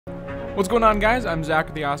What's going on, guys? I'm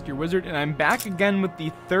Zach the Austere Wizard, and I'm back again with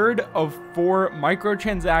the third of 4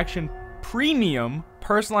 microtransaction premium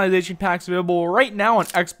personalization packs available right now on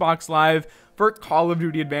Xbox Live for Call of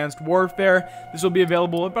Duty Advanced Warfare. This will be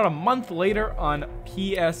available about a month later on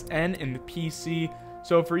PSN and PC.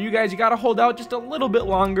 So for you guys, you gotta hold out just a little bit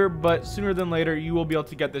longer, but sooner than later, you will be able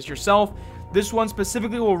to get this yourself. This one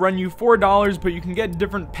specifically will run you $4, but you can get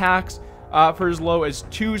different packs for as low as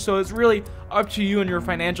 2, so it's really up to you and your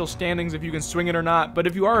financial standings if you can swing it or not. But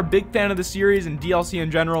if you are a big fan of the series and DLC in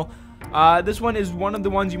general, this one is one of the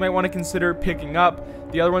ones you might want to consider picking up.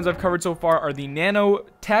 The other ones I've covered so far are the Nano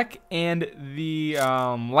Tech and the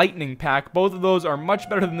Lightning pack. Both of those are much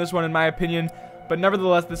better than this one in my opinion, but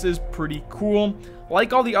nevertheless, this is pretty cool.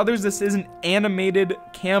 Like all the others, this is an animated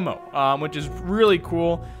camo, which is really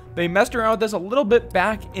cool. They messed around with this a little bit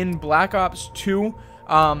back in Black Ops 2.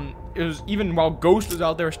 It was even while Ghost was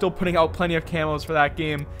out there, still putting out plenty of camos for that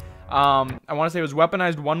game. I want to say it was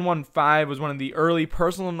Weaponized 115 was one of the early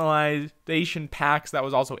personalization packs that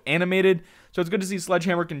was also animated. So it's good to see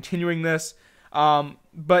Sledgehammer continuing this.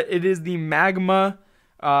 But it is the Magma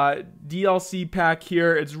DLC pack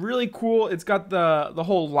here. It's really cool. It's got the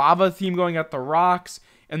whole lava theme going at the rocks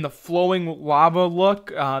and the flowing lava look.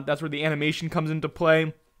 That's where the animation comes into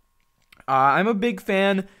play. I'm a big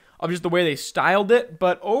fan of just the way they styled it,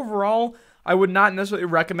 but overall, I would not necessarily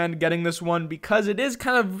recommend getting this one because it is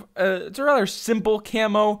kind of, it's a rather simple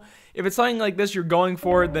camo. If it's something like this you're going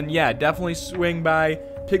for, then yeah, definitely swing by,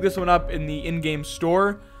 pick this one up in the in-game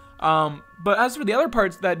store. But as for the other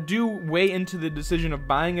parts that do weigh into the decision of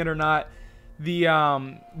buying it or not, the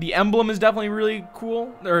emblem is definitely really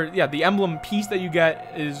cool. Or yeah, the emblem piece that you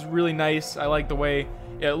get is really nice. I like the way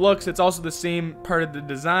it looks. It's also the same part of the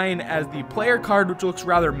design as the player card, which looks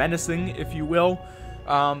rather menacing, if you will.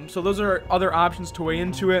 So those are other options to weigh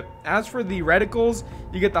into it. As for the reticles,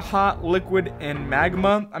 you get the hot, liquid, and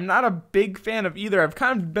magma. I'm not a big fan of either. I've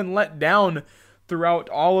kind of been let down throughout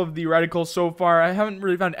all of the reticles so far. I haven't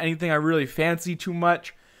really found anything I really fancy too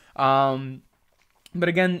much. But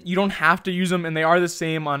again, you don't have to use them, and they are the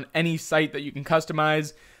same on any site that you can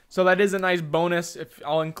customize. So that is a nice bonus.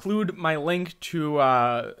 I'll include my link to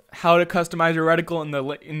how to customize your reticle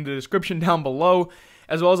in the description down below,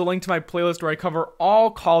 as well as a link to my playlist where I cover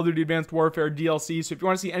all Call of Duty Advanced Warfare DLC. So if you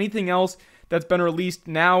want to see anything else that's been released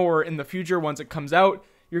now or in the future once it comes out,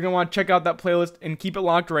 you're going to want to check out that playlist and keep it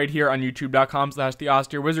locked right here on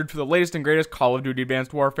youtube.com/theausterewizard for the latest and greatest Call of Duty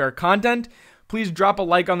Advanced Warfare content. Please drop a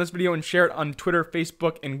like on this video and share it on Twitter,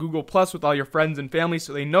 Facebook, and Google Plus with all your friends and family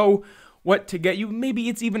so they know what to get you. Maybe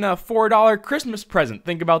it's even a $4 Christmas present.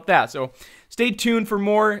 Think about that. So stay tuned for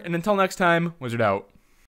more, and until next time, Wizard out.